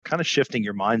kind of shifting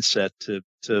your mindset to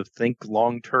think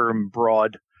long-term,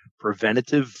 broad,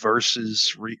 preventative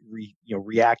versus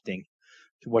reacting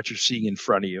to what you're seeing in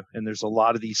front of you. And there's a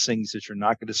lot of these things that you're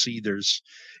not going to see.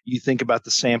 You think about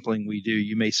the sampling we do.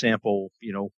 You may sample,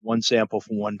 one sample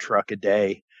from one truck a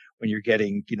day when you're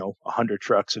getting, 100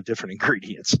 trucks of different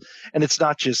ingredients. And it's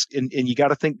not just, and you got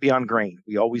to think beyond grain.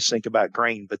 We always think about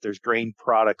grain, but there's grain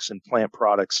products and plant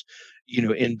products,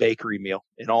 in bakery meal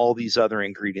and all these other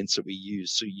ingredients that we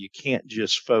use. So you can't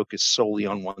just focus solely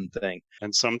on one thing.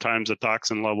 And sometimes the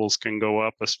toxin levels can go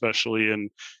up, especially in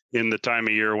the time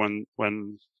of year when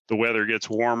the weather gets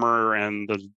warmer and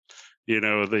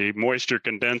the moisture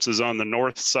condenses on the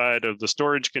north side of the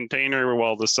storage container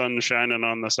while the sun's shining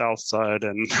on the south side,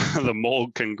 and the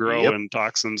mold can grow and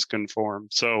toxins can form.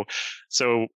 So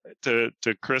to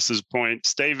Chris's point,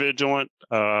 stay vigilant,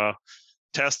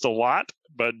 test a lot,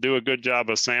 but do a good job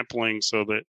of sampling so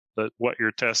that what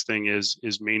you're testing is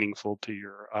meaningful to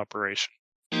your operation.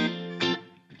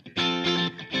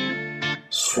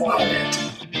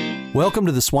 SwineIt. Welcome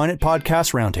to the SwineIt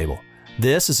Podcast Roundtable.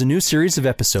 This is a new series of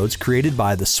episodes created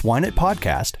by the SwineIt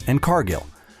Podcast and Cargill,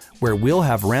 where we'll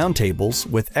have roundtables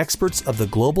with experts of the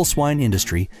global swine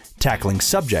industry tackling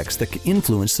subjects that can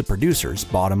influence the producer's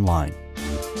bottom line.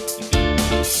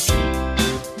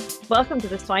 Welcome to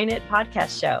the SwineIt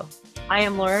Podcast Show. I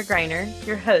am Laura Greiner,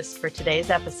 your host for today's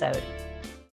episode.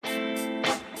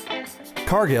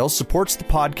 Cargill supports the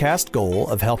podcast goal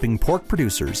of helping pork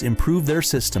producers improve their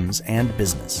systems and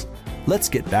business. Let's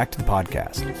get back to the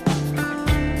podcast.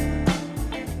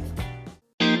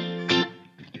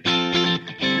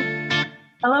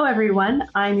 Hello, everyone.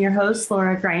 I'm your host,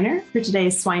 Laura Greiner, for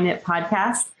today's SwineIt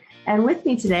podcast. And with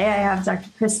me today, I have Dr.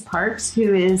 Chris Parks,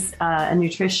 who is a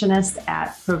nutritionist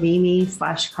at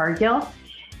Provimi/Cargill,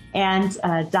 and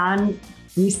Don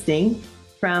Reisting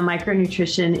from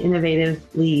Micronutrition Innovative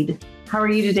Lead. How are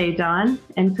you today, Don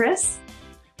and Chris?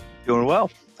 Doing well.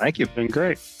 Thank you. Been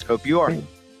great. Hope you are.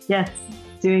 Yes,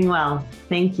 doing well.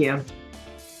 Thank you.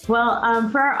 Well,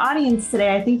 for our audience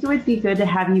today, I think it would be good to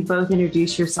have you both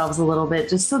introduce yourselves a little bit,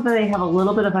 just so that they have a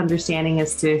little bit of understanding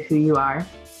as to who you are.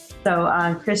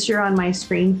 So, Chris, you're on my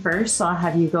screen first, so I'll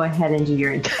have you go ahead and do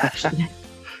your introduction.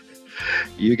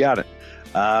 You got it.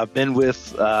 I've been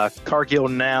with Cargill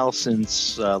now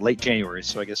since late January,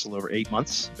 so I guess a little over 8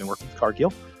 months. I've been working with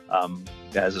Cargill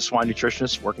as a swine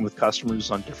nutritionist, working with customers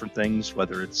on different things,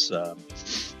 whether it's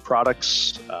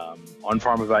products,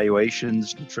 on-farm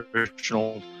evaluations,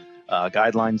 nutritional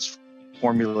guidelines,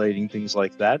 formulating things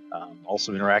like that.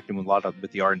 Also interacting with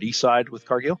with the R&D side with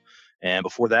Cargill. And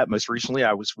before that, most recently,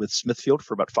 I was with Smithfield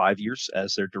for about 5 years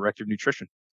as their director of nutrition.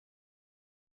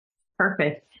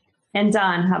 Perfect. And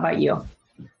Don, how about you?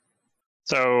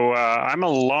 So I'm a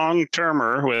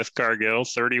long-termer with Cargill,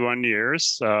 31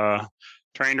 years.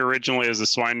 Trained originally as a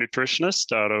swine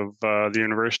nutritionist out of the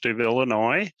University of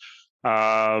Illinois.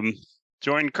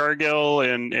 Joined Cargill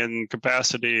in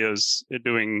capacity as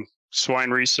doing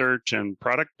swine research and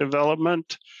product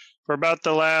development. For about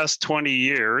the last 20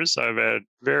 years, I've had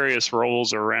various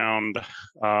roles around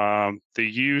the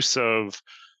use of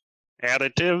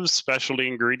additives, specialty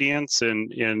ingredients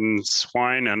in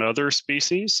swine and other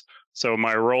species. So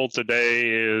my role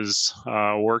today is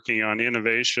working on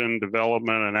innovation,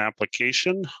 development, and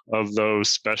application of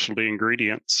those specialty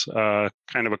ingredients,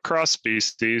 kind of across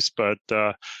species, but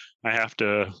I have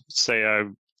to say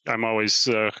I'm always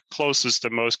closest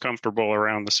and most comfortable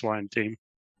around the swine team.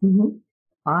 Mm-hmm.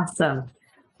 Awesome.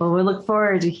 Well, we look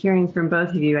forward to hearing from both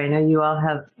of you. I know you all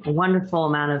have a wonderful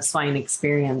amount of swine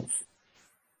experience.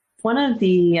 One of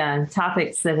the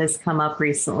topics that has come up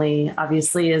recently,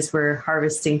 obviously, as we're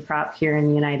harvesting crop here in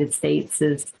the United States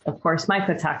is, of course,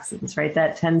 mycotoxins, right?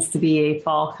 That tends to be a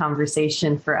fall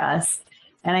conversation for us.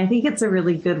 And I think it's a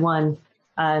really good one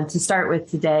to start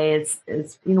with today.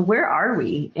 It's where are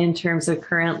we in terms of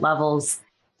current levels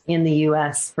in the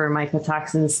U.S. for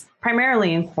mycotoxins,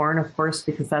 primarily in corn, of course,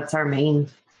 because that's our main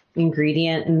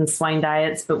ingredient in the swine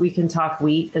diets, but we can talk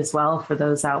wheat as well for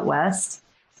those out west.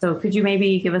 So could you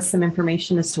maybe give us some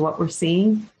information as to what we're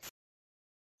seeing?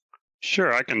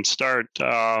 Sure, I can start.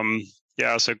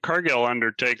 So Cargill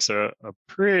undertakes a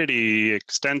pretty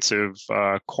extensive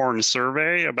corn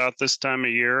survey about this time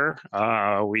of year.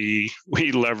 We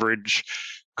leverage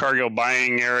Cargill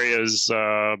buying areas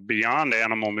beyond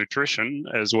animal nutrition,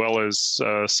 as well as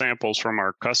samples from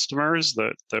our customers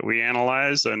that we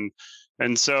analyze.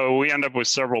 And so we end up with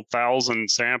several thousand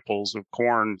samples of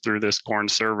corn through this corn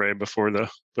survey before the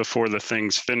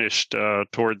thing's finished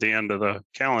toward the end of the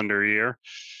calendar year.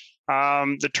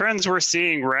 The trends we're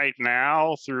seeing right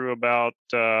now through about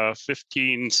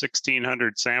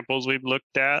 1,600 samples we've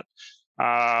looked at,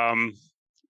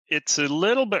 It's a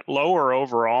little bit lower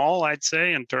overall, I'd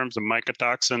say, in terms of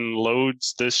mycotoxin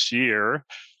loads this year.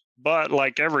 But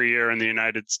like every year in the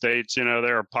United States,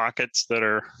 there are pockets that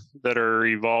are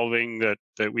evolving that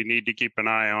we need to keep an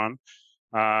eye on.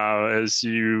 As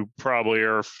you probably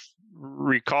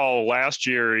recall, last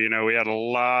year, we had a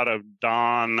lot of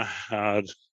DON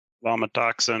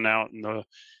vomitoxin out in the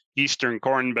eastern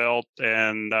Corn Belt,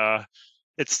 and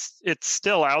it's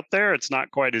still out there. It's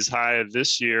not quite as high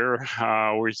this year.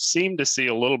 We seem to see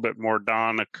a little bit more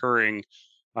DON occurring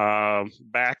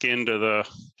back into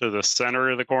the center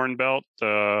of the Corn Belt.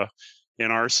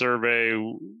 In our survey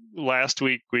last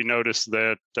week, we noticed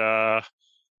that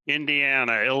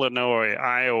Indiana, Illinois,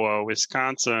 Iowa,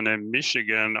 Wisconsin, and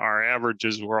Michigan, our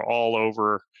averages were all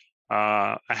over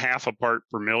a half a part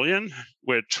per million,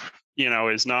 which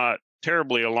is not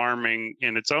terribly alarming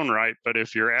in its own right. But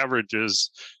if your average is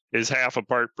half a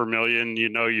part per million,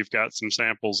 you've got some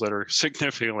samples that are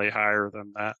significantly higher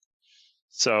than that.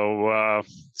 So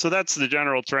that's the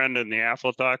general trend in the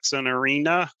aflatoxin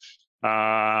arena,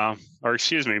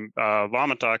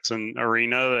 vomitoxin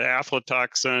arena. The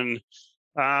aflatoxin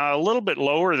a little bit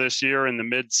lower this year in the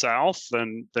Mid-South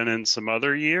than in some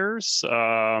other years.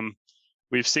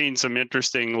 We've seen some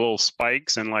interesting little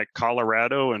spikes in like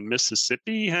Colorado and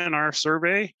Mississippi in our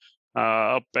survey,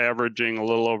 up averaging a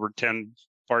little over 10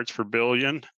 parts per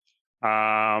billion.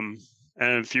 And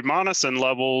fumonisin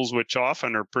levels, which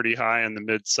often are pretty high in the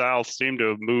Mid-South, seem to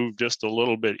have moved just a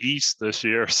little bit east this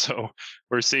year. So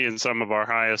we're seeing some of our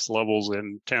highest levels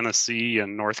in Tennessee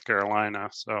and North Carolina.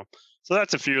 So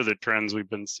that's a few of the trends we've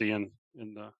been seeing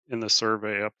in the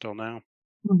survey up till now.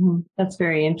 Mm-hmm. That's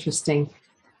very interesting.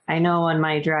 I know on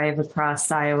my drive across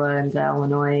Iowa and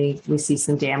Illinois, we see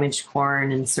some damaged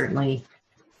corn, and certainly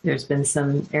there's been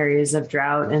some areas of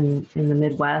drought in the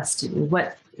Midwest.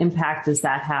 What impact does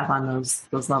that have on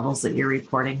those levels that you're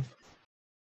reporting?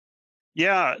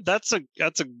 Yeah, that's a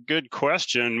good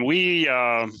question. We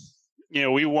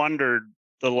we wondered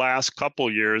the last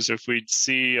couple years if we'd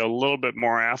see a little bit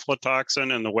more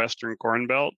aflatoxin in the Western Corn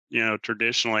Belt.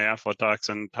 Traditionally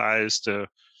aflatoxin ties to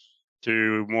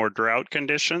more drought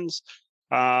conditions.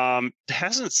 It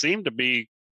hasn't seemed to be,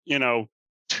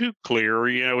 too clear.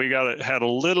 We had a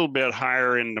little bit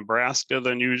higher in Nebraska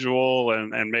than usual,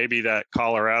 and maybe that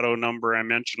Colorado number I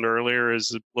mentioned earlier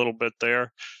is a little bit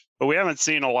there, but we haven't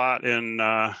seen a lot in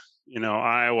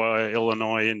Iowa,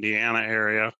 Illinois, Indiana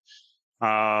area.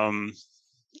 And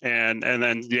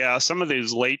then some of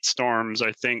these late storms,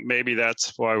 I think maybe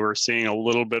that's why we're seeing a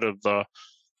little bit of the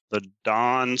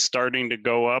DON starting to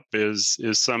go up is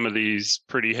some of these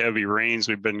pretty heavy rains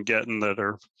we've been getting that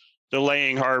are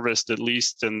delaying harvest, at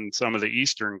least in some of the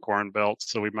eastern corn belts.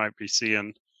 So we might be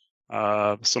seeing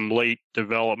some late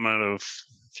development of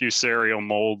fusarial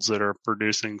molds that are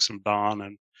producing some DON,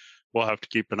 and we'll have to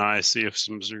keep an eye, see if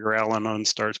some zearalenone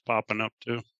starts popping up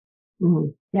too.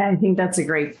 Mm-hmm. Yeah, I think that's a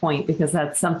great point, because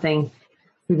that's something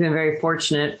we've been very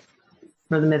fortunate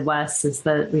for the Midwest, is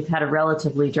that we've had a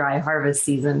relatively dry harvest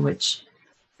season, which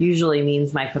usually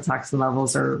means mycotoxin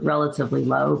levels are relatively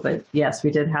low. But yes, we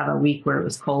did have a week where it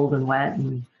was cold and wet.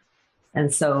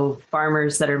 And so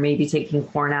farmers that are maybe taking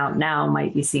corn out now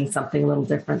might be seeing something a little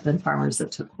different than farmers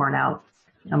that took corn out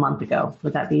a month ago.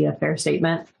 Would that be a fair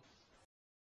statement?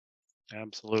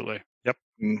 Absolutely. Yep.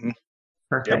 Mm-hmm.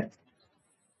 Perfect. Yep.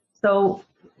 So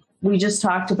we just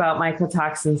talked about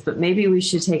mycotoxins, but maybe we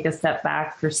should take a step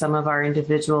back for some of our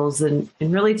individuals and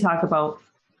really talk about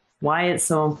why it's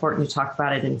so important to talk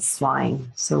about it in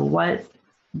swine. So what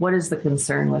is the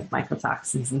concern with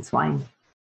mycotoxins in swine?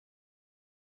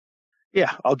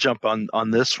 Yeah, I'll jump on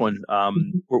this one.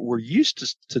 We're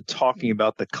used to talking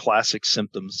about the classic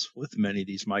symptoms with many of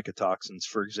these mycotoxins.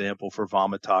 For example, for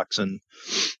vomitoxin,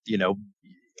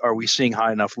 are we seeing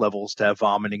high enough levels to have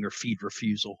vomiting or feed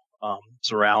refusal?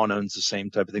 Zearalenone's the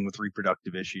same type of thing with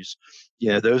reproductive issues.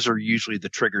 Those are usually the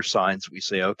trigger signs. We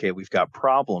say, okay, we've got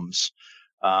problems.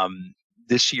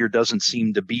 This year doesn't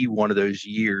seem to be one of those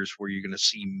years where you're going to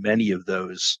see many of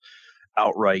those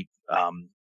outright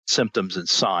symptoms and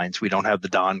signs. We don't have the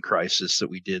DON crisis that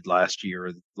we did last year,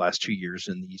 or the last 2 years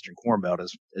in the Eastern Corn Belt,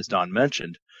 as Don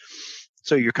mentioned.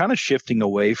 So you're kind of shifting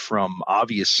away from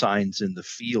obvious signs in the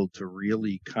field to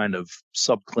really kind of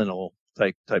subclinical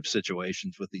type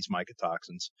situations with these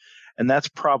mycotoxins. And that's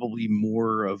probably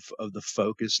more of the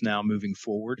focus now moving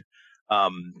forward.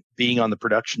 Being on the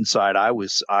production side, I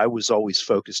was always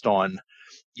focused on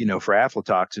For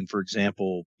aflatoxin, for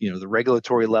example, the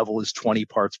regulatory level is 20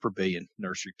 parts per billion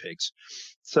nursery pigs.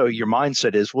 So your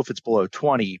mindset is, well, if it's below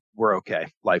 20, we're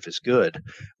okay. Life is good.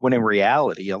 When in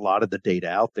reality, a lot of the data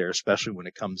out there, especially when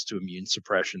it comes to immune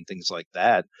suppression, things like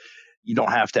that, you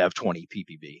don't have to have 20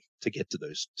 ppb to get to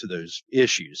those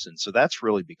issues. And so that's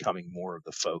really becoming more of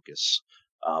the focus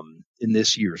in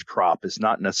this year's crop, is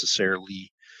not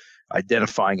necessarily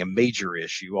identifying a major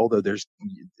issue, although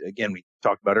again, we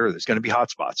talked about earlier, there's going to be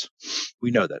hotspots.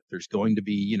 We know that there's going to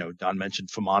be, Don mentioned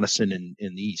fumonisin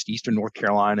in the eastern North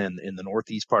Carolina and in the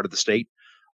northeast part of the state.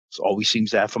 So always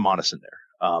seems to have fumonisin there.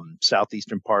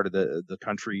 Southeastern part of the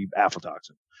country,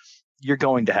 aflatoxin. You're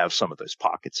going to have some of those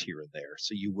pockets here and there.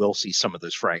 So you will see some of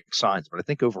those frank signs. But I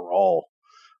think overall,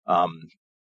 on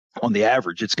the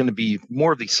average, it's going to be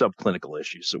more of these subclinical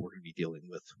issues that we're going to be dealing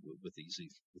with these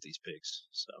pigs.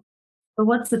 So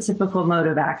what's the typical mode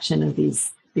of action of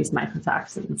these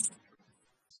mycotoxins?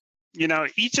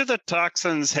 Each of the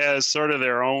toxins has sort of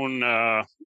their own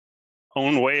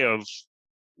way of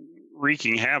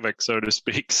wreaking havoc, so to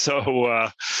speak.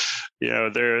 So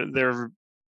they're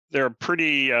a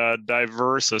pretty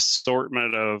diverse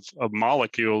assortment of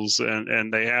molecules,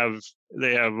 and they have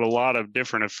a lot of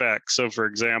different effects. So, for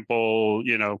example,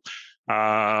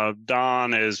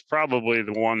 Don is probably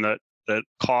the one that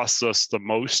costs us the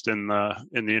most in the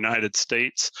United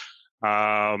States.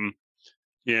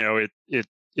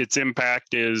 Its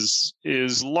impact is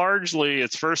largely,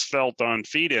 it's first felt on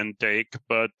feed intake,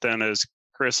 but then, as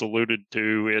Chris alluded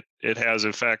to, it has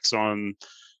effects on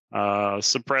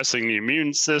suppressing the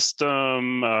immune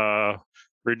system,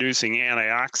 reducing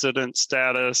antioxidant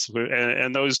status,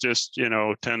 and those just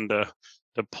tend to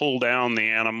pull down the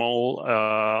animal,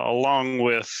 along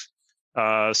with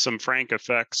some frank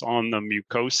effects on the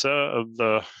mucosa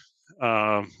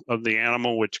of the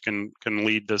animal, which can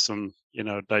lead to some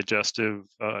digestive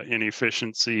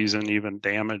inefficiencies and even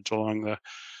damage along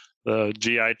the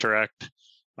GI tract.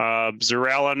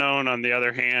 Zearalenone, on the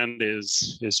other hand,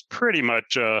 is pretty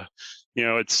much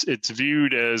it's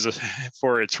viewed as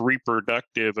for its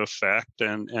reproductive effect,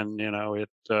 and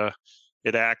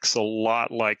it acts a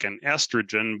lot like an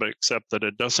estrogen, but except that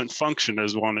it doesn't function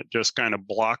as one. It just kind of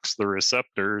blocks the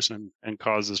receptors and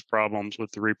causes problems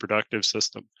with the reproductive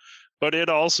system. But it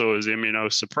also is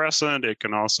immunosuppressant. It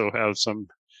can also have some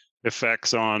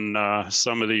effects on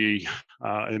some of the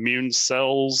immune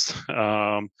cells,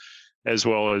 as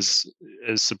well as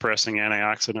suppressing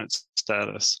antioxidant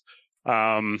status.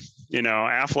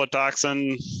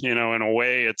 Aflatoxin, in a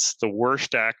way, it's the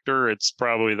worst actor. It's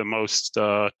probably the most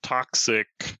toxic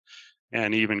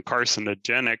and even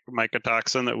carcinogenic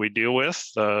mycotoxin that we deal with.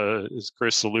 As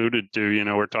Chris alluded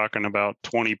to, we're talking about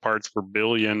 20 parts per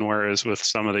billion, whereas with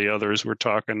some of the others, we're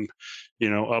talking,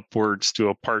 upwards to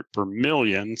a part per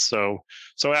million. So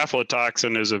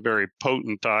aflatoxin is a very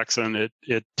potent toxin.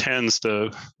 It tends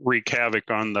to wreak havoc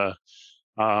on the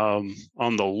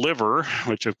liver,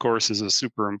 which of course is a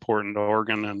super important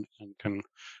organ and can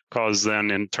cause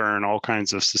then in turn all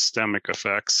kinds of systemic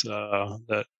effects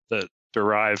that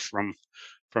derive from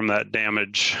that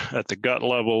damage at the gut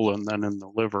level and then in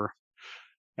the liver.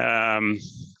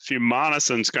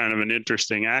 Fumonisin is kind of an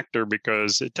interesting actor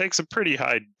because it takes a pretty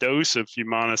high dose of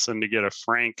fumonisin to get a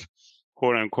frank,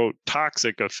 quote unquote,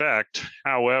 toxic effect.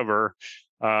 However,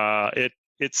 it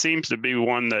seems to be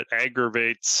one that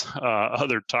aggravates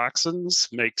other toxins,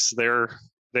 makes their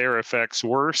effects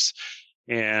worse,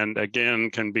 and again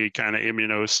can be kind of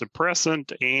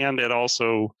immunosuppressant, and it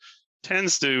also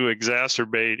tends to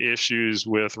exacerbate issues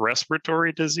with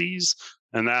respiratory disease,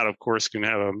 and that of course can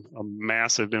have a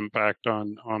massive impact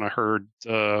on a herd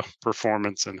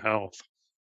performance and health.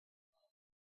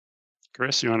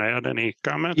 Chris, you want to add any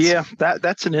comments? Yeah,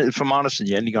 that's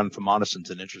fumonisin. Ending on fumonisin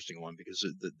is an interesting one because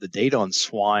the data on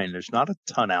swine, there's not a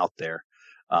ton out there.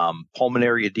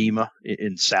 Pulmonary edema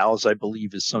in sows, I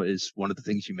believe, is one of the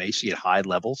things you may see at high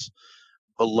levels.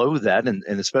 Below that, and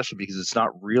especially because it's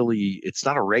not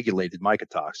a regulated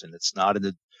mycotoxin. It's not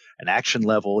an action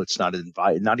level. It's not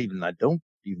I don't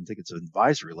even think it's an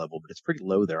advisory level, but it's pretty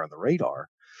low there on the radar.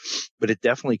 But it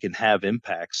definitely can have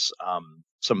impacts.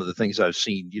 Some of the things I've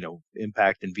seen,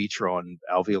 impact in vitro on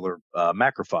alveolar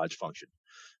macrophage function.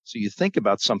 So you think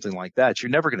about something like that, you're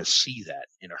never going to see that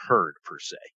in a herd per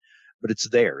se, but it's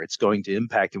there. It's going to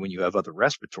impact it when you have other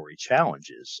respiratory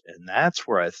challenges. And that's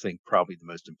where I think probably the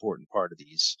most important part of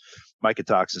these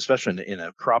mycotoxins, especially in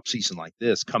a crop season like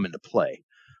this, come into play.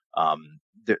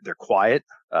 They're quiet.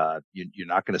 You're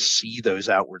not going to see those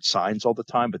outward signs all the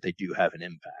time, but they do have an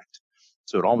impact.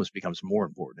 So it almost becomes more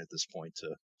important at this point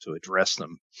to address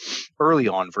them early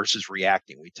on versus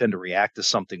reacting. We tend to react to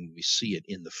something when we see it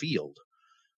in the field.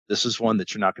 this is one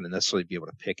that you're not going to necessarily be able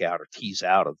to pick out or tease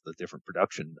out of the different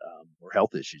production or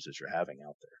health issues that you're having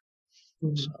out there.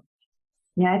 Mm-hmm. So.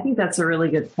 Yeah, I think that's a really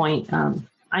good point.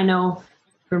 I know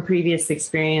from previous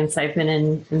experience, I've been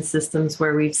in systems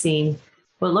where we've seen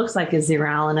what looks like a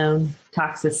zearalenone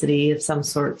toxicity of some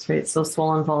sorts, right? So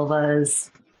swollen vulvas,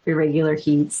 irregular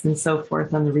heats, and so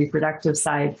forth on the reproductive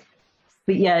side.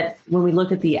 But yet, when we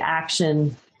look at the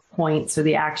action points or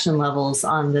the action levels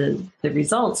on the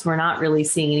results, we're not really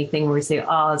seeing anything where we say,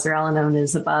 oh, zearalenone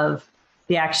is above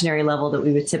the actionary level that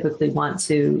we would typically want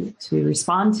to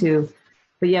respond to.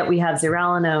 But yet we have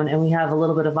zearalenone and we have a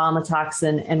little bit of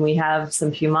mycotoxin and we have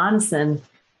some fumonisin.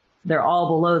 They're all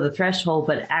below the threshold,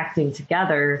 but acting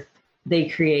together, they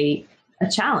create a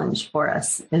challenge for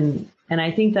us. And I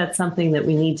think that's something that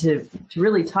we need to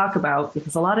really talk about,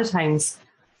 because a lot of times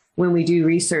when we do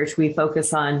research, we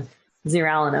focus on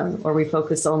zearalenone or we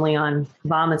focus only on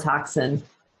mycotoxin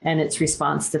and its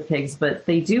response to pigs, but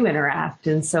they do interact.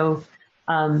 And so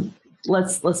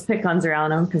let's pick on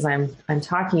zearalenone because I'm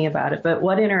talking about it. But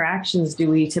what interactions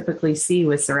do we typically see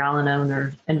with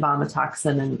zearalenone and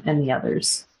mycotoxin and the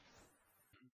others?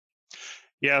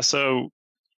 Yeah, so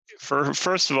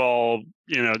first of all,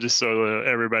 just so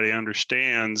everybody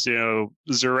understands,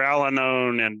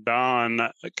 zearalenone and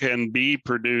DON can be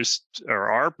produced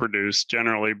or are produced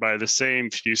generally by the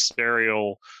same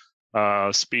fusarial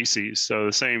species. So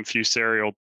the same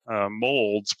fusarial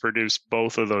molds produce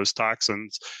both of those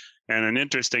toxins. And an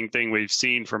interesting thing we've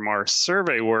seen from our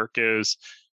survey work is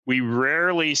we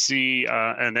rarely see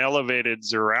an elevated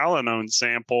zearalenone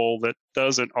sample that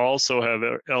doesn't also have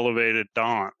elevated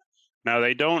DON. Now,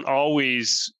 they don't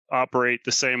always operate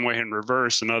the same way in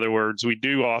reverse. In other words, we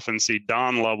do often see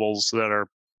DON levels that are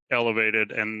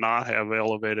elevated and not have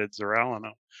elevated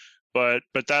zearalenone. But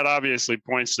that obviously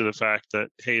points to the fact that,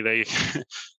 hey,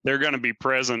 they're going to be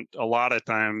present a lot of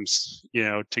times,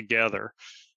 together.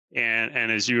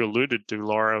 And as you alluded to,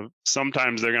 Laura,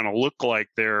 sometimes they're going to look like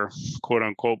they're quote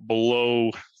unquote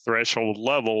below threshold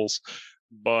levels,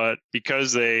 but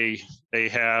because they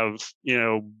have,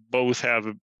 both have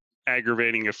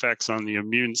aggravating effects on the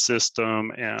immune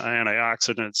system and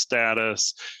antioxidant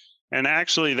status, and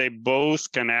actually they both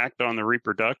can act on the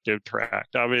reproductive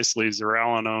tract. Obviously,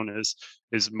 zearalenone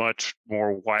is much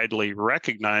more widely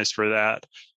recognized for that.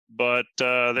 But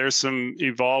there's some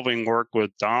evolving work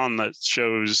with DON that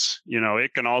shows,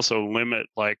 it can also limit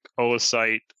like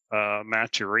oocyte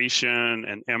maturation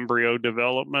and embryo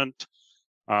development.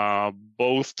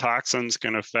 Both toxins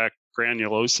can affect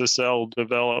granulosa cell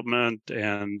development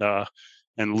and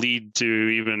lead to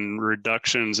even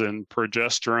reductions in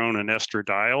progesterone and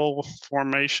estradiol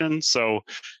formation. So,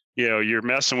 you're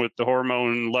messing with the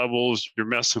hormone levels, you're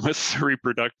messing with the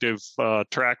reproductive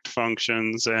tract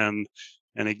functions,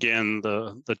 and again,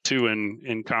 the two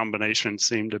in combination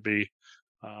seem to be,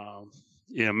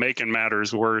 making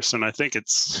matters worse. And I think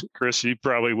it's, Chris, you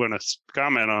probably want to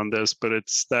comment on this, but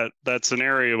that's an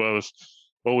area of,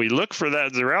 well, we look for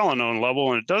that zearalenone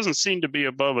level, and it doesn't seem to be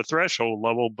above a threshold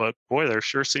level. But boy, there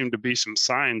sure seem to be some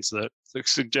signs that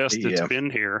suggest it's been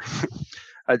here.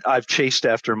 I've chased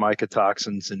after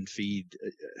mycotoxins in feed.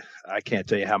 I can't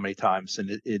tell you how many times,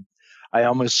 and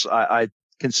I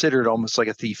consider it almost like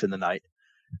a thief in the night.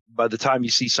 By the time you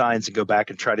see signs and go back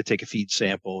and try to take a feed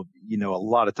sample, a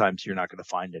lot of times you're not going to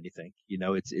find anything.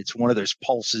 It's one of those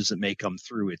pulses that may come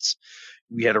through.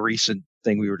 We had a recent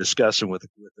thing we were discussing with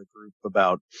a group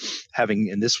about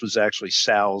having, and this was actually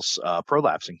Sal's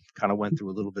prolapsing, kind of went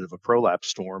through a little bit of a prolapse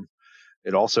storm.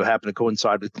 It also happened to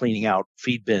coincide with cleaning out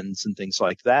feed bins and things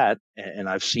like that. And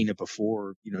I've seen it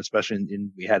before, especially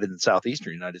we had it in the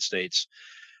southeastern United States.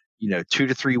 2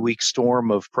 to 3 week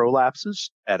storm of prolapses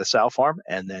at a sow farm,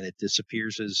 and then it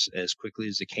disappears as quickly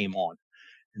as it came on.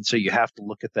 And so you have to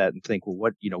look at that and think,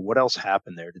 well, what else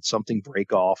happened there? Did something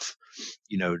break off?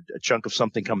 A chunk of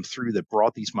something come through that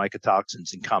brought these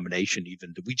mycotoxins in combination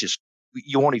even?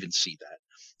 You won't even see that.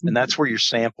 And that's where your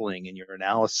sampling and your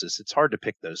analysis, it's hard to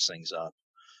pick those things up,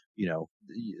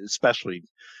 especially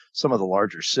some of the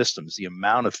larger systems, the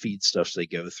amount of feedstuffs they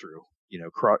go through.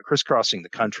 Crisscrossing the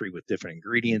country with different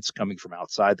ingredients coming from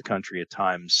outside the country at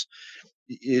times,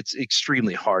 it's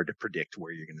extremely hard to predict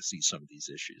where you're going to see some of these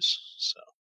issues. So,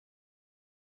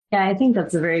 yeah, I think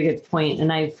that's a very good point. And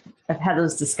I've had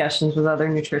those discussions with other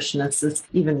nutritionists. It's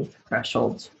even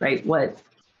thresholds, right? What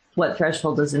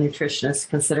threshold does a nutritionist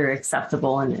consider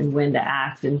acceptable and when to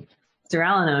act? And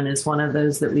zearalenone is one of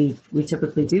those that we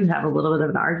typically do have a little bit of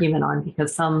an argument on,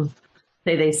 because some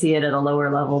say they see it at a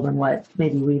lower level than what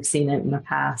maybe we've seen it in the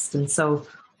past. And so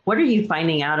what are you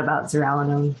finding out about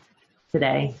zearalenone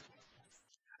today?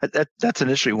 That's an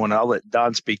interesting one. I'll let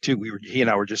Don speak too. He and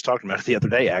I were just talking about it the other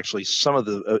day. Actually, some of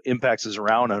the impacts of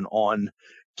zearalenone on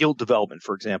gilt development,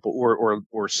 for example,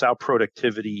 or sow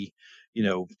productivity.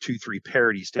 2-3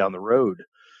 parities down the road.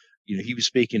 He was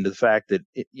speaking to the fact that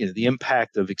the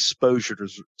impact of exposure to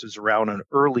zearalenone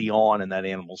early on in that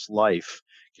animal's life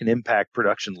can impact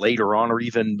production later on, or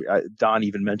even Don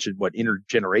even mentioned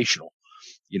intergenerational.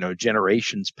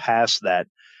 Generations past that.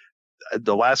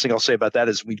 The last thing I'll say about that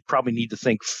is we probably need to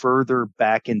think further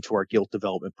back into our gilt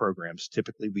development programs.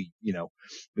 Typically, we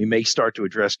may start to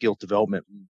address gilt development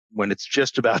when it's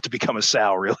just about to become a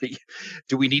sow. Really,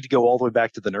 do we need to go all the way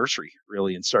back to the nursery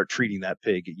really and start treating that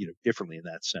pig differently in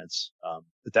that sense?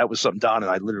 But that was something Don and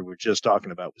I literally were just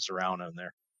talking about with zearalenone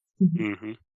there.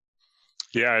 Mm-hmm.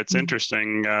 Yeah, it's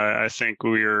interesting. I think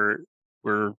we're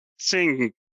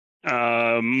seeing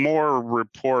more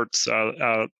reports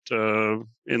out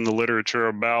in the literature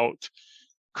about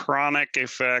chronic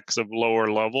effects of lower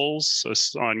levels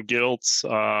on gilts.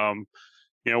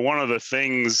 One of the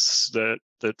things that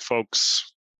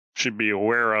folks should be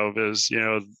aware of is,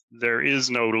 there is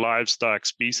no livestock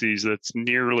species that's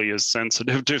nearly as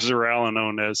sensitive to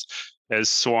zearalenone as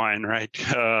swine, right?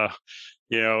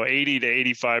 80 to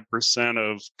 85%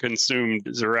 of consumed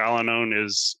zearalenone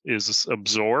is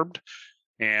absorbed.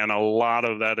 And a lot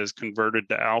of that is converted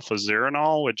to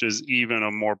alpha-zeranol, which is even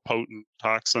a more potent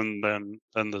toxin than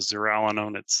the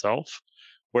zearalenone itself.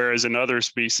 Whereas in other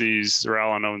species,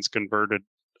 zearalenone is converted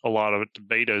a lot of it to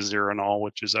beta-zeranol,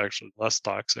 which is actually less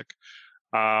toxic.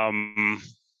 And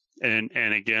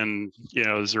again,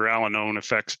 zearalenone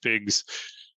affects pigs,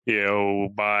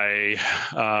 by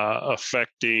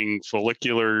affecting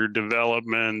follicular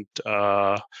development,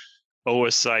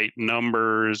 oocyte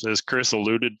numbers. As Chris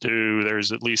alluded to,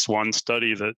 there's at least one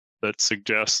study that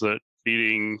suggests that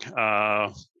feeding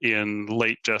in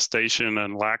late gestation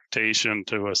and lactation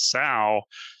to a sow,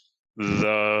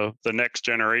 the next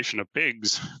generation of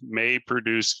pigs may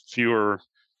produce fewer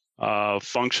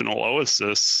functional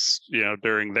oocysts,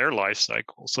 during their life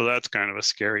cycle. So that's kind of a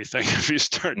scary thing. If you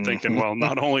start thinking, well,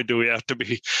 not only do we have to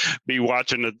be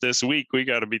watching it this week, we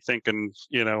got to be thinking,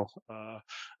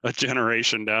 a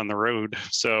generation down the road.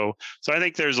 So I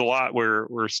think there's a lot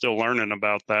we're still learning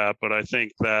about that, but I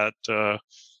think that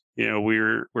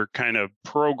we're kind of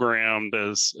programmed,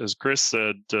 as Chris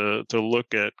said, to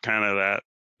look at kind of that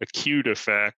acute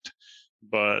effect,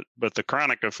 but the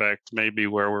chronic effect may be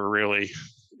where we're really,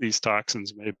 these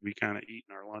toxins may be kind of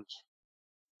eating our lunch.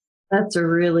 That's a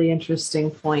really interesting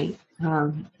point.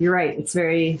 You're right. It's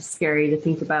very scary to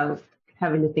think about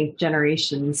having to think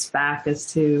generations back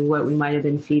as to what we might have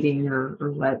been feeding or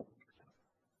what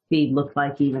feed looked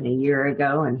like even a year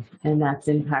ago, and that's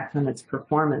impact on its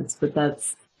performance. But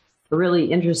that's a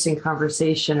really interesting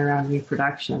conversation around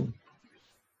reproduction.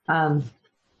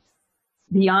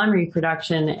 Beyond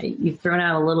reproduction, you've thrown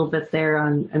out a little bit there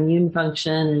on immune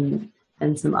function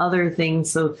and some other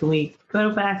things. So can we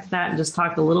go back to that and just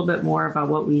talk a little bit more about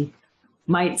what we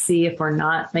might see if we're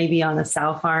not maybe on a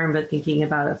sow farm, but thinking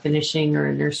about a finishing or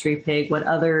a nursery pig, what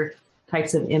other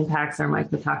types of impacts our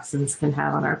mycotoxins can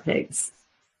have on our pigs?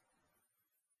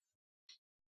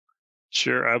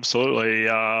 Sure, absolutely.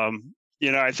 I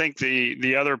think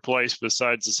the other place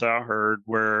besides the sow herd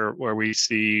where we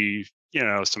see,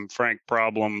 some frank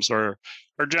problems are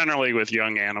generally with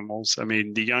young animals. I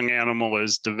mean, the young animal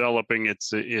is developing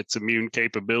its immune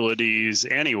capabilities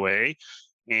anyway,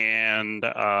 and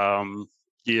that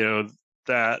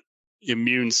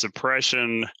immune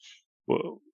suppression,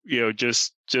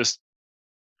 just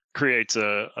creates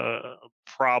a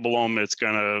problem. It's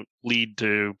going to lead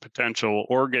to potential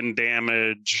organ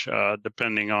damage,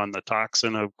 depending on the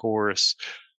toxin, of course.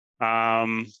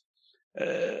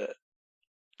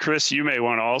 Chris, you may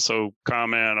want to also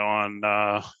comment on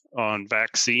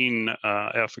vaccine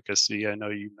efficacy. I know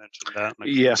you mentioned that.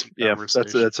 Yeah.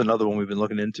 That's another one we've been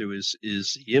looking into is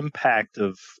the impact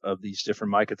of these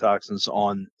different mycotoxins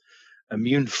on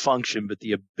immune function, but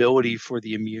the ability for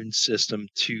the immune system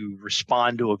to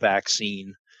respond to a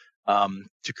vaccine,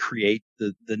 to create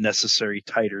the necessary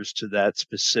titers to that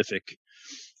specific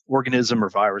organism or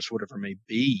virus, whatever it may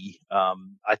be.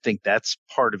 I think that's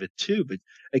part of it too. But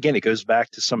again, it goes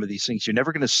back to some of these things. You're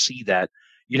never going to see that.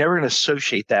 You're never going to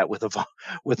associate that with a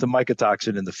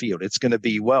mycotoxin in the field. It's going to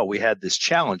be, well, we had this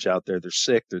challenge out there. They're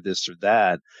sick. They're this or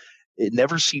that. It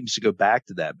never seems to go back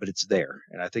to that, but it's there.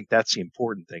 And I think that's the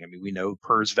important thing. I mean, we know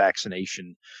PRRS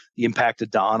vaccination, the impact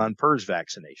of Don on PRRS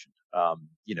vaccination.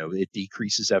 It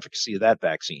decreases efficacy of that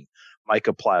vaccine.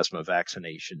 Mycoplasma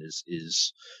vaccination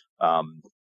is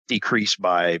decreased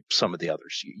by some of the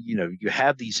others. You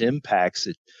have these impacts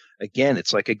that, again,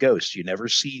 it's like a ghost. You never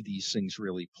see these things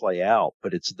really play out,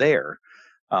 but it's there.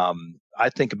 I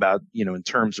think about, in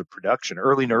terms of production,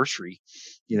 early nursery,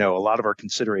 a lot of our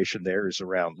consideration there is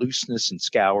around looseness and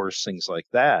scours, things like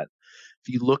that.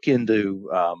 If you look into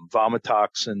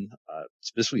vomitoxin,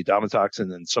 specifically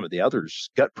vomitoxin and some of the others,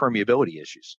 gut permeability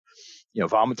issues,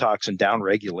 vomitoxin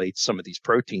downregulates some of these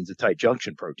proteins, the tight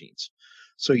junction proteins.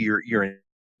 So you're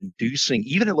inducing,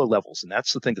 even at low levels, and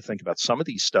that's the thing to think about. Some of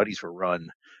these studies were run,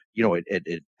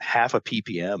 at half a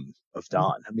ppm of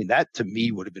DON. I mean, that to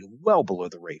me would have been well below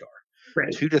the radar.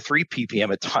 Right. 2 to 3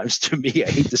 ppm at times, to me, I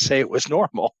hate to say it, was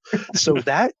normal. So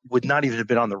that would not even have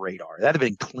been on the radar. That'd have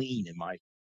been clean in my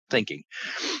thinking.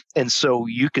 And so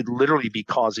you could literally be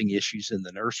causing issues in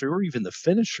the nursery or even the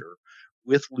finisher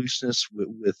with looseness,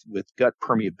 with gut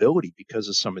permeability because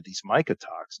of some of these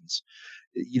mycotoxins.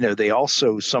 They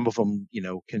also, some of them,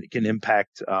 can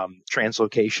impact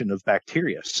translocation of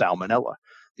bacteria, salmonella.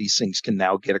 These things can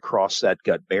now get across that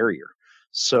gut barrier.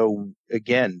 So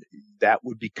again, that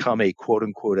would become a quote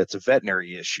unquote, it's a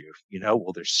veterinary issue.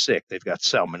 Well, they're sick, they've got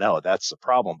salmonella, that's the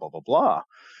problem, blah, blah, blah.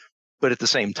 But at the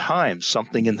same time,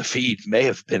 something in the feed may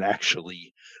have been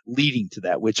actually leading to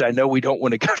that, which I know we don't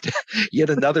want to go to yet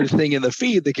another thing in the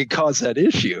feed that could cause that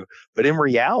issue. But in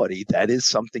reality, that is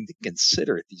something to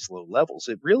consider at these low levels.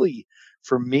 It really,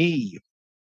 for me,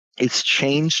 it's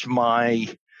changed my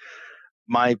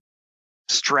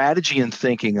strategy and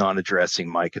thinking on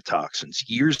addressing mycotoxins.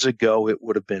 Years ago, it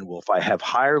would have been, well, if I have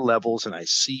higher levels and I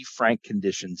see frank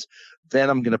conditions, then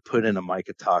I'm going to put in a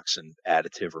mycotoxin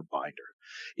additive or binder.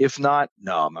 If not,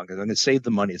 no, I'm going to save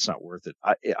the money. It's not worth it.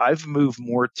 I've moved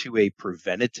more to a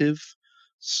preventative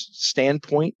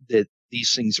standpoint that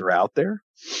these things are out there.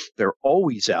 They're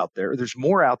always out there. There's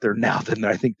more out there now than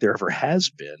I think there ever has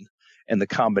been, and the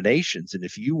combinations. And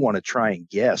if you want to try and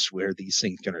guess where these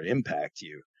things are going to impact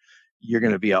you, you're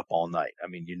going to be up all night. I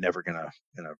mean, you're never going to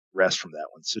rest from that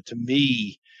one. So to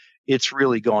me, it's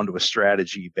really gone to a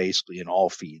strategy basically in all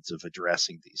feeds of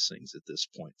addressing these things at this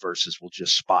point versus we'll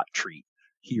just spot treat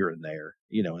here and there,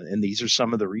 and these are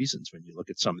some of the reasons when you look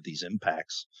at some of these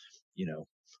impacts,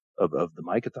 of the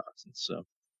mycotoxins. So,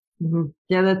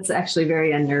 yeah, that's actually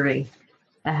very unnerving.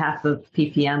 A half of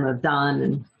ppm of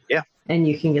DON, and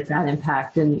you can get that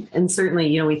impact. And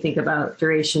certainly, we think about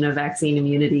duration of vaccine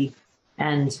immunity,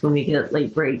 and when we get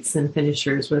late breaks and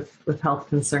finishers with health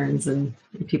concerns, and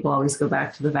people always go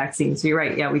back to the vaccines. So you're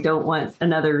right. Yeah, we don't want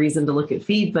another reason to look at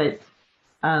feed, but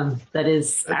that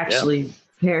is actually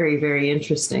very, very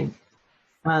interesting.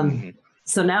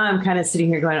 So now I'm kind of sitting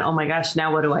here going, oh my gosh,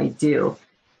 now what do I do?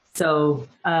 So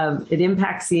it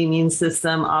impacts the immune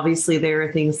system. Obviously, there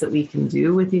are things that we can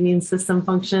do with the immune system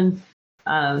function.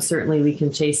 Certainly, we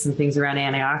can chase some things around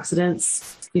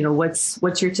antioxidants.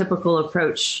 What's your typical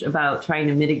approach about trying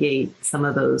to mitigate some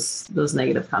of those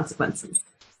negative consequences?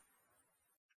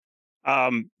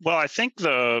 Well, I think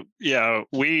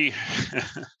we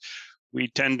we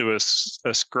tend to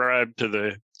ascribe to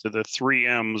the 3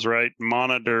 M's, right?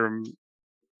 Monitor,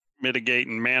 mitigate,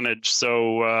 and manage.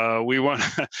 So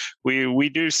we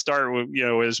do start with,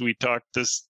 as we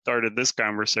started this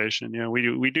conversation,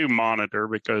 we do monitor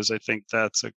because I think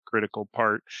that's a critical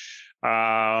part.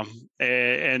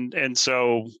 And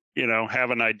so,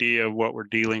 have an idea of what we're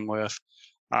dealing with.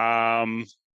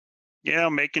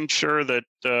 Making sure that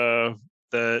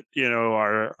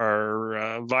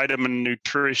our vitamin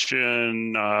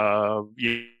nutrition, the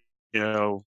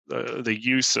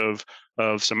use of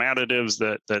some additives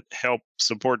that help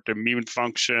support the immune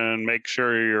function, make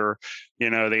sure the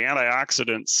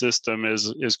antioxidant system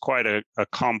is quite a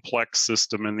complex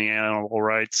system in the animal,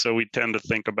 right? So we tend to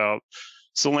think about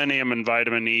selenium and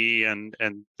vitamin E and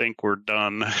think we're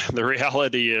done. The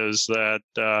reality is that,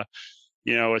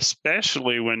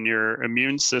 especially when your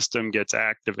immune system gets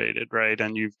activated, right,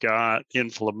 and you've got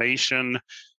inflammation,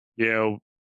 you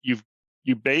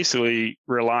basically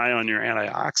rely on your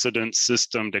antioxidant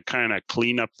system to kind of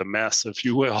clean up the mess, if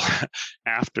you will,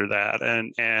 after that.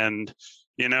 And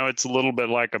it's a little bit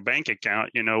like a bank account.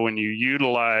 When you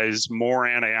utilize more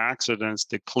antioxidants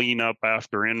to clean up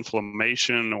after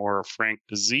inflammation or frank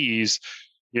disease,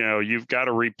 you've got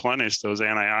to replenish those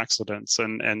antioxidants.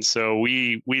 And so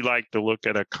we like to look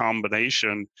at a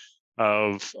combination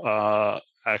of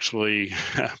actually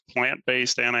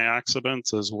plant-based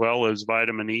antioxidants as well as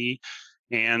vitamin E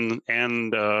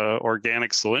and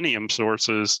organic selenium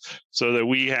sources, so that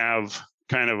we have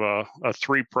kind of a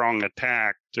three-prong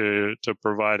attack to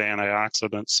provide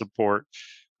antioxidant support,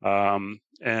 and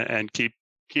keep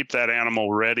that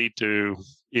animal ready to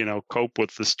cope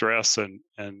with the stress and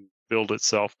build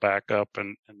itself back up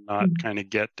and not kind of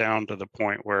get down to the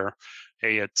point where,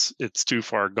 hey, it's too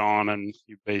far gone, and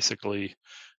you basically,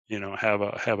 have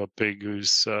a pig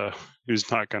who's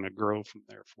not going to grow from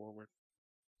there forward.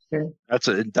 Sure.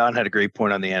 Don had a great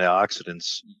point on the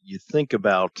antioxidants. You think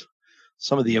about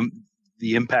some of the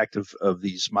impact of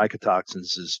these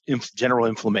mycotoxins is general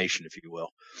inflammation, if you will.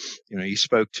 You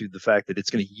spoke to the fact that it's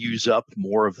going to use up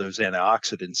more of those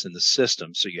antioxidants in the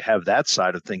system. So you have that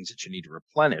side of things that you need to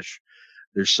replenish.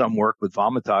 There's some work with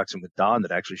vomitoxin with Don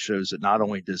that actually shows that not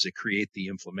only does it create the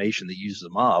inflammation that uses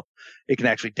them up, it can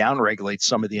actually downregulate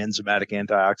some of the enzymatic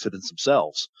antioxidants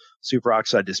themselves,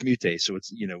 superoxide dismutase. So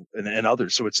it's, and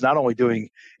others. So it's not only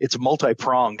it's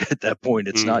multi-pronged at that point.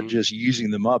 It's not just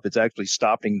using them up. It's actually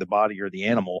stopping the body or the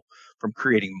animal from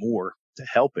creating more to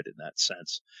help it in that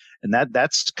sense. And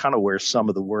that's kind of where some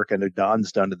of the work I know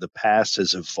Don's done in the past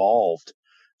has evolved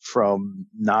from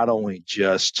not only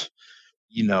just,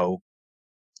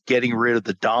 getting rid of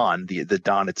the Don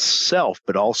itself,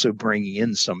 but also bringing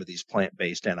in some of these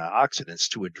plant-based antioxidants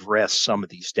to address some of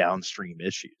these downstream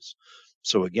issues.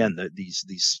 So again, these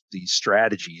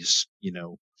strategies,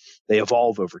 they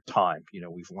evolve over time.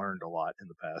 We've learned a lot in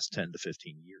the past 10 to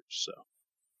 15 years. So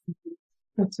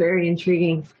that's very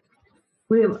intriguing.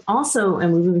 We have also,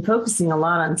 and we've been focusing a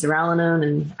lot on zearalenone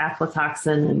and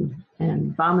aflatoxin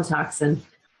and vomitoxin.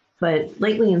 But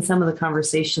lately in some of the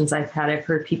conversations I've had, I've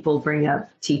heard people bring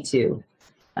up T2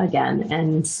 again.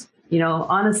 And,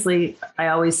 honestly, I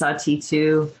always saw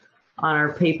T2 on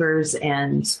our papers,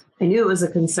 and I knew it was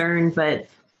a concern, but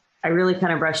I really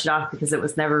kind of brushed it off because it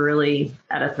was never really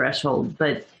at a threshold.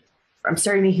 But I'm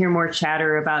starting to hear more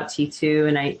chatter about T2.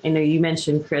 And I know you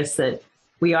mentioned, Chris, that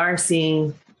we are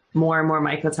seeing more and more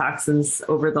mycotoxins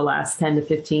over the last 10 to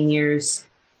 15 years,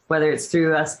 whether it's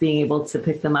through us being able to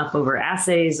pick them up over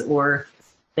assays or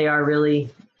they are really,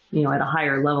 at a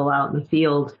higher level out in the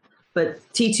field. But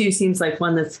T2 seems like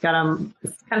one that's kind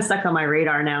of stuck on my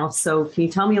radar now. So can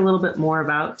you tell me a little bit more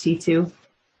about T2?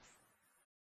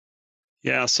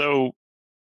 Yeah, so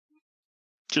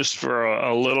just for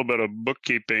a little bit of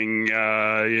bookkeeping,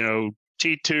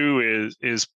 T2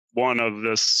 is one of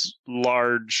this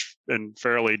large and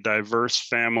fairly diverse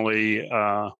family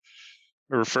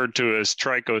referred to as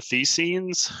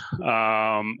trichothecenes,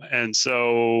 and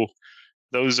so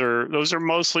those are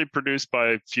mostly produced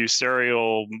by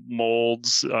fusarial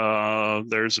molds.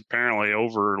 There's apparently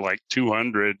over like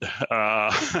 200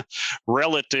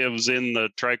 relatives in the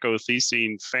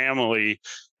trichothecene family,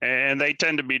 and they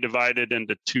tend to be divided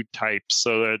into two types.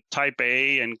 So the type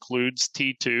A includes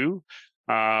T2.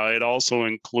 It also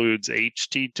includes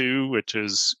HT2, which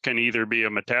can either be a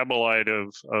metabolite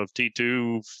of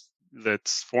T2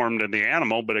 that's formed in the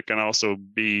animal, but it can also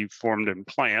be formed in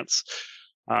plants.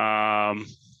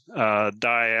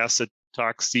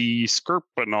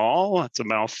 Diacetoxyskirpenol, that's a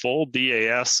mouthful.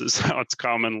 DAS is how it's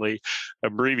commonly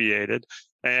abbreviated,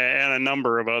 and a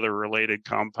number of other related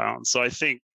compounds. So I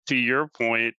think, to your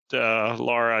point,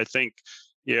 Laura, I think,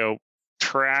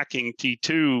 tracking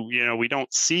T2, we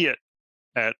don't see it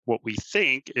at what we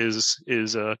think is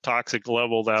a toxic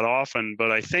level that often,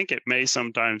 but I think it may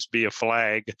sometimes be a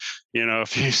flag.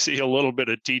 If you see a little bit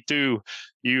of T2,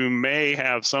 you may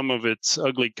have some of its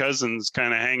ugly cousins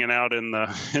kind of hanging out in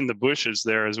the bushes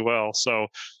there as well. So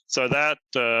that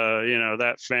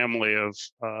that family of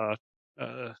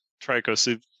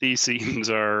trichothecenes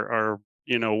are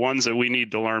ones that we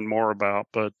need to learn more about.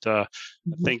 But I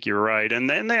think you're right, and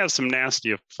then they have some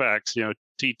nasty effects.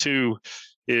 T2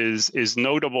 is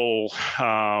notable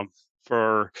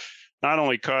for not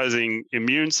only causing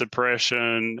immune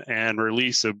suppression and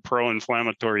release of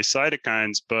pro-inflammatory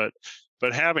cytokines, but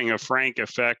having a frank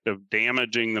effect of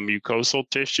damaging the mucosal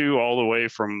tissue all the way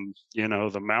from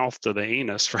the mouth to the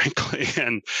anus, frankly.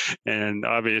 And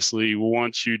obviously,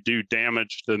 once you do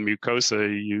damage the mucosa,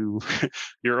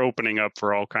 you're opening up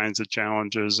for all kinds of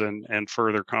challenges and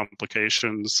further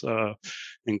complications,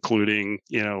 including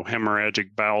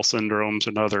hemorrhagic bowel syndromes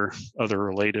and other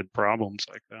related problems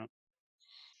like that.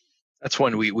 That's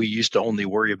one we used to only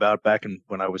worry about back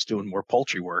when I was doing more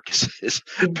poultry work is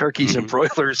turkeys and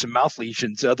broilers and mouth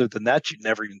lesions. Other than that, you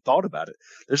never even thought about it.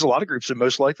 There's a lot of groups that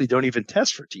most likely don't even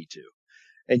test for T2.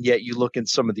 And yet you look in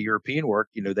some of the European work,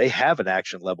 they have an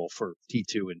action level for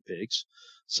T2 in pigs.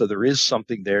 So there is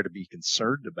something there to be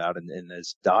concerned about. And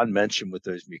as Don mentioned with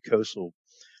those mucosal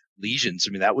lesions,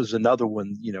 that was another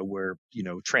one, where,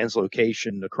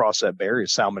 translocation across that barrier,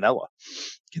 salmonella,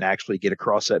 can actually get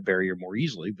across that barrier more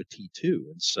easily with T2.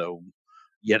 And so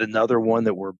yet another one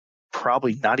that we're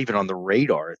probably not even on the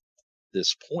radar at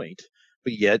this point,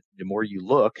 but yet the more you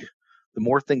look, the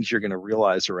more things you're going to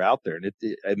realize are out there. And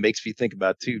it makes me think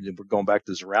about, too, and we're going back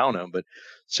to zearalenone, but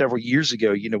several years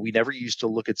ago, we never used to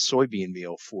look at soybean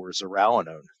meal for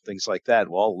zearalenone, things like that.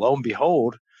 Well, lo and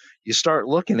behold, you start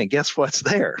looking and guess what's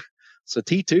there? So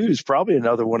T2 is probably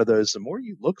another one of those. The more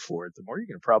you look for it, the more you're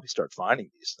going to probably start finding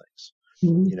these things.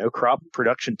 Mm-hmm. Crop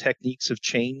production techniques have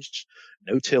changed,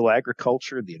 no-till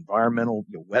agriculture, the environmental,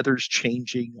 weather's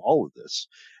changing, all of this.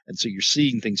 And so you're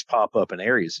seeing things pop up in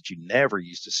areas that you never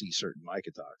used to see certain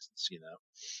mycotoxins.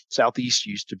 Southeast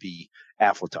used to be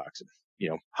aflatoxin,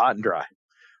 hot and dry.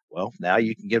 Well, now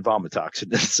you can get vomitoxin in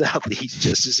the Southeast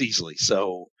just as easily.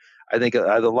 So I think a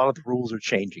lot of the rules are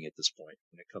changing at this point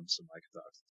when it comes to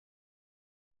mycotoxins.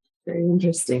 Very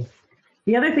interesting.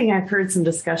 The other thing I've heard some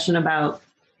discussion about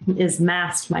is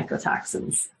masked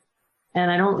mycotoxins. And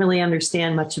I don't really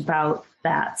understand much about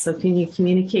that. So can you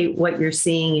communicate what you're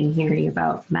seeing and hearing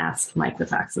about masked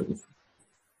mycotoxins?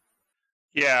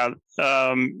 Yeah,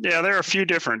 there are a few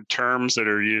different terms that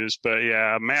are used, but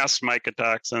yeah, masked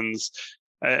mycotoxins,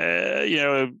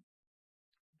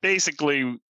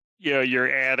 basically,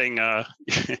 you're adding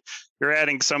you're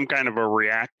adding some kind of a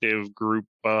reactive group,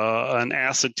 an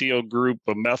acetyl group,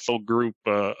 a methyl group,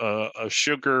 a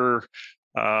sugar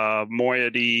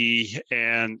moiety,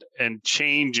 and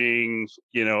changing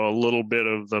a little bit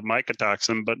of the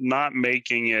mycotoxin, but not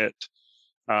making it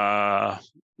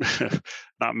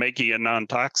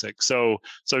non-toxic. So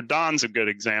DON's a good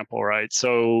example, right?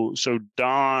 So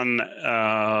DON,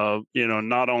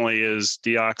 not only is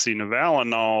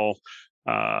deoxynivalenol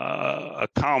a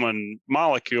common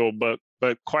molecule, but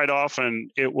quite often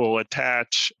it will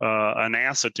attach an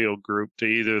acetyl group to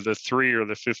either the 3 or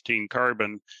the 15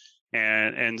 carbon,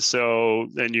 and so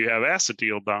then you have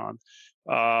acetyl DON.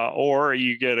 Or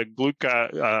you get a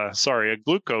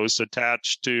glucose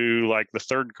attached to like the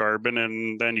 3rd carbon,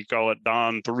 and then you call it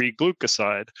DON 3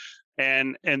 glucoside.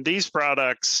 And these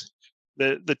products,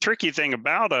 the tricky thing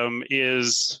about them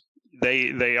is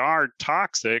they are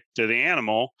toxic to the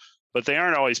animal, but they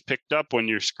aren't always picked up when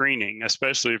you're screening,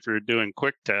 especially if you're doing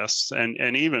quick tests,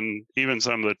 and even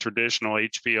some of the traditional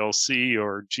HPLC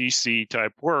or GC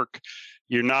type work,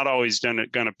 you're not always going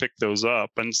to pick those up.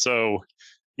 And so,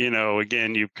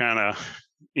 again, you kind of,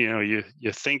 you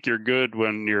think you're good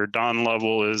when your DON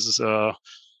level is, at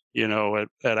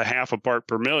a half a part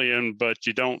per million, but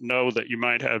you don't know that you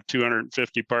might have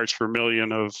 250 parts per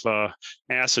million of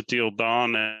acetyl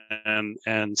DON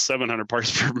and 700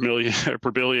 parts per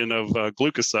billion of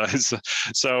glucosides.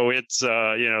 So it's,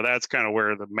 that's kind of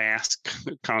where the mask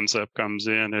concept comes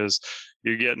in, is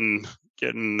you're getting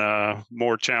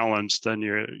more challenged than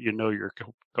you're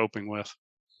coping with.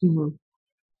 Mm-hmm.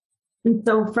 And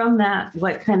so from that,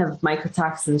 what kind of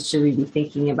mycotoxins should we be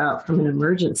thinking about from an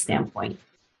emergent standpoint?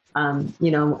 I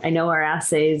know our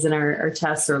assays and our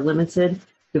tests are limited.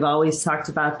 We've always talked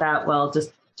about that. Well,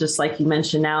 just like you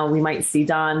mentioned now, we might see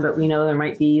DON, but we know there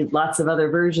might be lots of other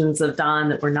versions of DON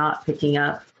that we're not picking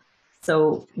up.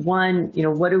 So one,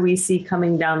 what do we see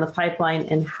coming down the pipeline,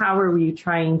 and how are we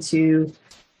trying to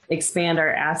expand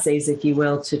our assays, if you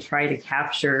will, to try to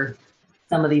capture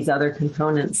some of these other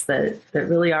components that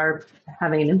really are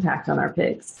having an impact on our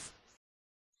pigs?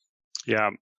 Yeah,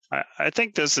 I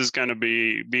think this is going to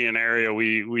be an area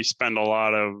we spend a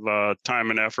lot of time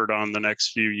and effort on the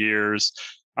next few years.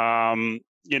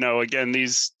 Again,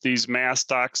 these mast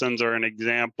toxins are an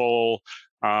example.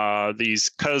 These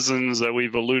cousins that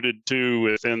we've alluded to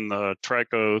within the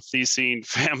trichothecene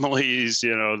families,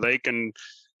 they can,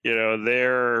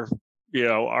 they're,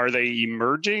 are they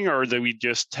emerging, or that we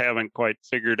just haven't quite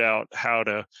figured out how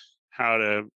to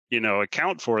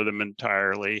account for them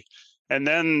entirely? And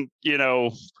then,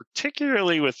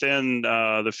 particularly within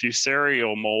the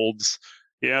fusarial molds,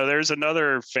 there's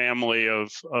another family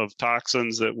of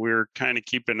toxins that we're kind of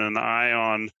keeping an eye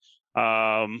on.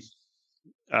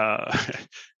 I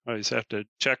always have to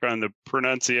check on the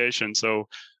pronunciation. So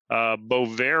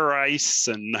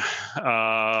bovaricin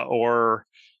or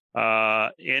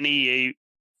NE8.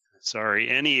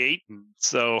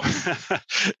 So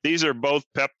these are both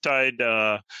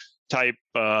peptide type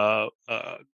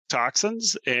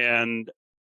toxins, and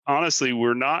honestly,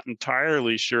 we're not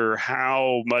entirely sure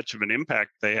how much of an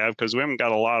impact they have, because we haven't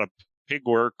got a lot of pig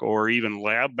work or even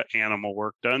lab animal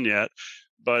work done yet.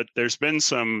 But there's been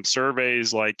some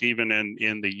surveys, like even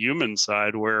in the human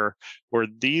side, where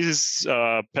these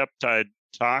peptide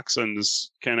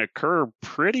toxins can occur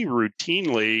pretty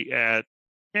routinely at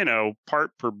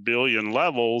part per billion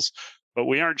levels, but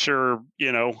we aren't sure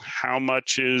how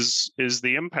much is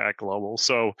the impact level.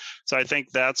 So I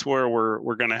think that's where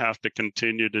we're going to have to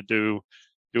continue to do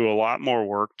do a lot more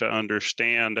work to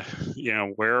understand,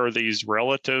 where are these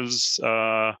relatives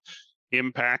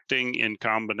impacting in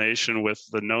combination with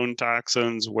the known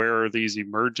toxins? Where are these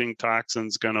emerging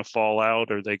toxins going to fall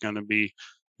out? Are they going to be,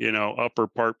 upper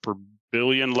part per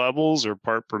billion levels or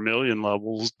part per million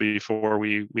levels before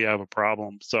we have a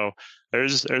problem? So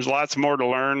there's lots more to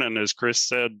learn. And as Chris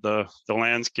said, the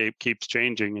landscape keeps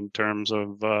changing in terms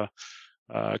of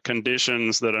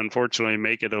conditions that unfortunately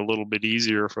make it a little bit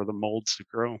easier for the molds to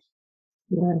grow.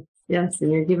 Yes,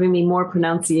 and you're giving me more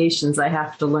pronunciations I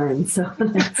have to learn. So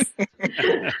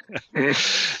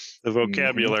the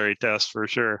vocabulary test for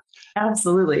sure.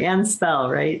 Absolutely, and spell,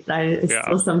 right?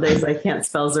 Still some days I can't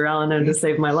spell zearalenone to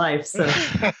save my life. So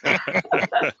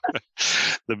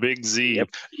the big Z. Yep.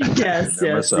 Yes,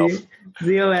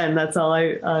 Z-O-N. That's all I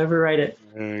ever write it.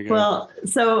 Well,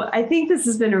 so I think this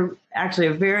has been actually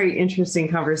a very interesting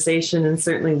conversation, and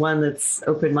certainly one that's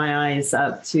opened my eyes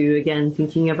up to, again,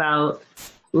 thinking about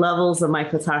levels of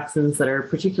mycotoxins that are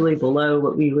particularly below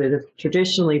what we would have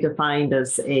traditionally defined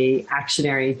as a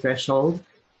actionary threshold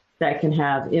that can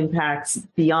have impacts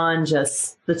beyond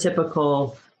just the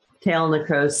typical tail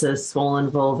necrosis,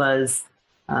 swollen vulvas,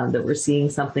 that we're seeing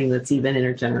something that's even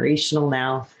intergenerational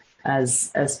now as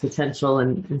potential.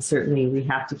 And certainly we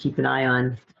have to keep an eye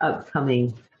on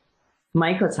upcoming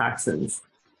mycotoxins.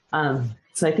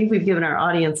 So I think we've given our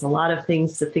audience a lot of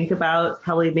things to think about,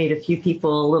 probably made a few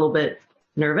people a little bit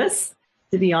nervous,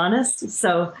 to be honest.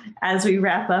 So as we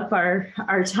wrap up our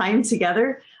time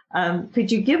together,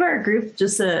 could you give our group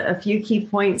just a few key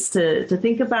points to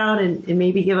think about and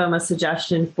maybe give them a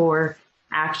suggestion for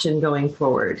action going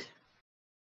forward?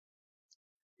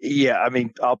 Yeah, I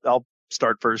mean, I'll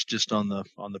start first just on the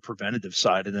preventative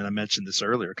side, and then I mentioned this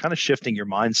earlier, kind of shifting your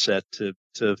mindset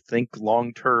to think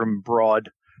long-term,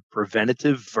 broad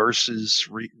preventative versus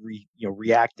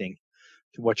reacting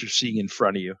to what you're seeing in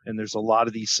front of you. And there's a lot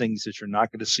of these things that you're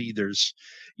not going to see.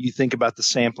 You think about the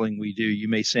sampling we do, you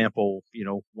may sample,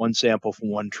 one sample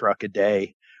from one truck a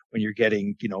day when you're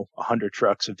getting, 100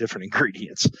 trucks of different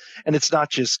ingredients. And it's not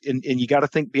just, and you got to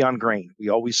think beyond grain. We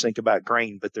always think about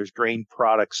grain, but there's grain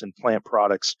products and plant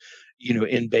products,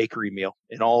 in bakery meal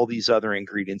and all these other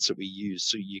ingredients that we use.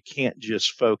 So you can't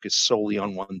just focus solely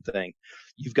on one thing.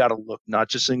 You've got to look not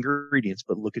just ingredients,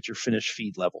 but look at your finished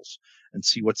feed levels and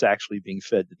see what's actually being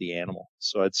fed to the animal.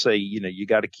 So I'd say, you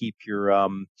got to keep your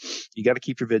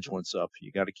vigilance up.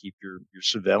 You got to keep your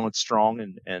surveillance strong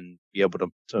and be able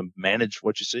to manage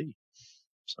what you see.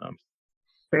 So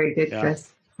very good,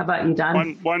 Chris. How about you,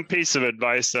 Don? One piece of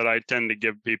advice that I tend to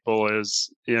give people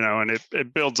is, and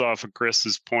it builds off of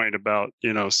Chris's point about,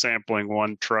 sampling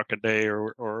one truck a day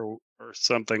or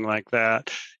something like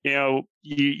that.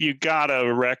 You got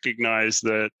to recognize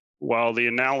that while the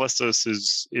analysis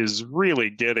is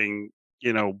really getting,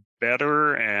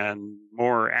 better and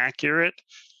more accurate,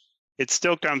 it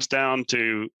still comes down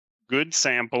to good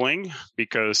sampling,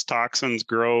 because toxins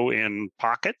grow in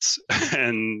pockets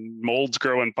and molds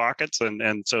grow in pockets.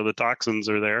 And so the toxins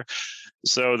are there.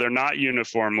 So they're not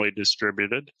uniformly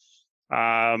distributed.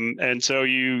 And so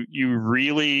you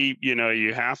really,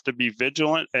 you have to be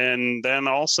vigilant. And then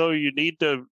also you need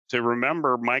to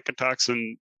remember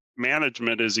mycotoxin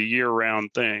management is a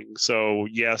year-round thing. So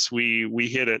yes, we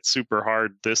hit it super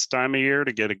hard this time of year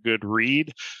to get a good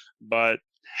read, but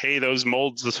hey, those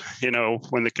molds,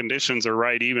 when the conditions are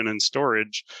right, even in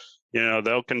storage,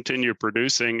 they'll continue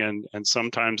producing, and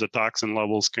sometimes the toxin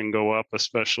levels can go up,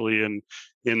 especially in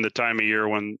the time of year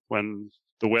when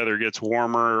the weather gets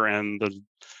warmer and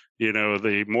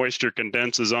the moisture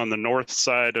condenses on the north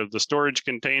side of the storage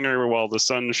container while the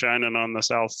sun's shining on the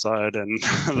south side, and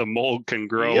the mold can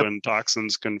grow and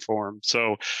toxins can form.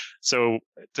 So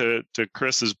to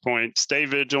Chris's point, stay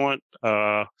vigilant,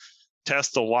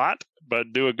 test a lot,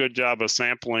 but do a good job of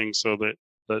sampling so that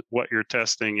what you're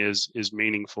testing is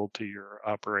meaningful to your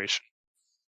operation.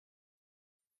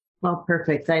 Well,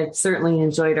 perfect. I've certainly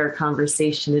enjoyed our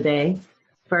conversation today.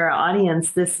 For our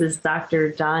audience, this is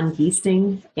Dr. Don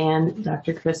Giesting and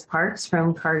Dr. Chris Parks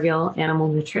from Cargill Animal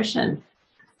Nutrition.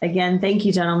 Again, thank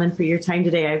you, gentlemen, for your time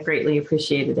today. I've greatly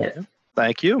appreciated it.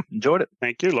 Thank you. Enjoyed it.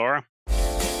 Thank you, Laura.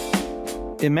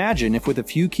 Imagine if with a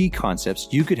few key concepts,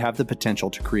 you could have the potential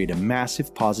to create a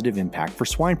massive positive impact for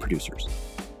swine producers.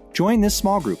 Join this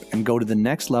small group and go to the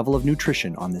next level of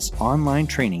nutrition on this online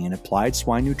training in applied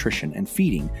swine nutrition and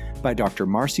feeding by Dr.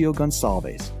 Marcio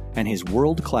Gonçalves and his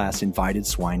world-class invited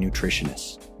swine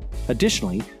nutritionists.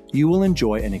 Additionally, you will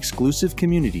enjoy an exclusive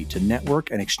community to network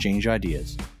and exchange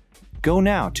ideas. Go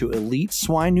now to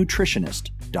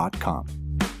eliteswinenutritionist.com.